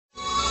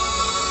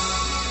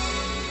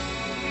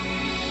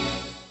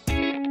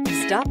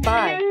Stop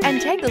by and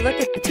take a look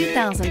at the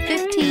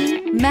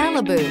 2015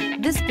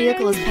 Malibu. This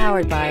vehicle is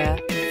powered by a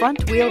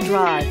front-wheel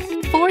drive,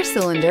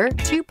 4-cylinder,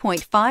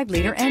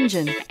 2.5-liter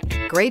engine.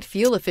 Great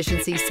fuel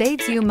efficiency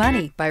saves you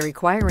money by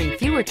requiring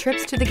fewer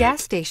trips to the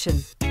gas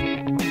station.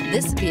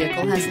 This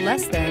vehicle has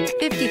less than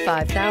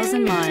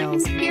 55,000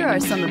 miles. Here are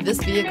some of this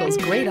vehicle's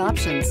great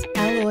options: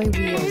 alloy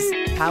wheels,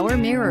 power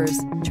mirrors,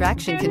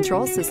 traction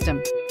control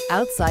system,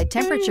 outside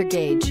temperature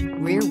gauge,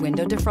 rear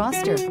window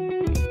defroster.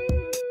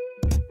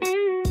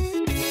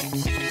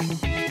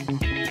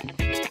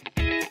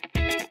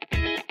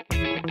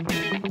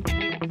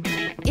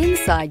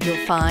 Inside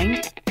you'll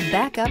find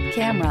backup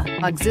camera,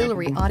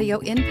 auxiliary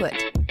audio input,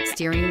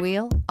 steering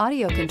wheel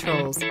audio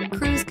controls,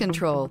 cruise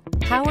control,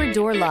 power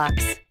door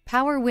locks,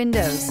 power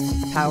windows,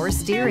 power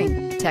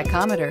steering,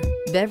 tachometer,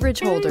 beverage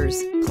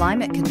holders,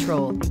 climate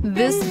control.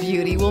 This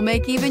beauty will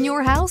make even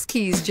your house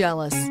keys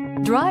jealous.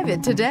 Drive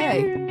it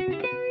today.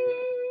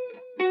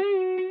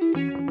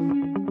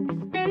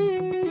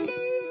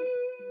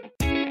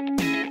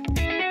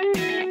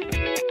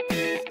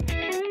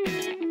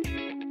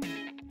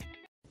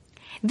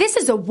 This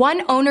is a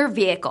one-owner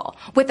vehicle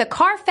with a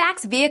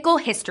Carfax Vehicle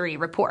History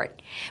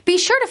Report. Be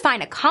sure to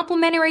find a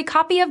complimentary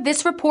copy of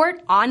this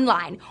report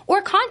online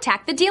or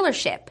contact the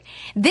dealership.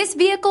 This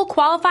vehicle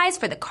qualifies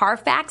for the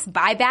Carfax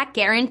Buyback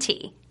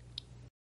Guarantee.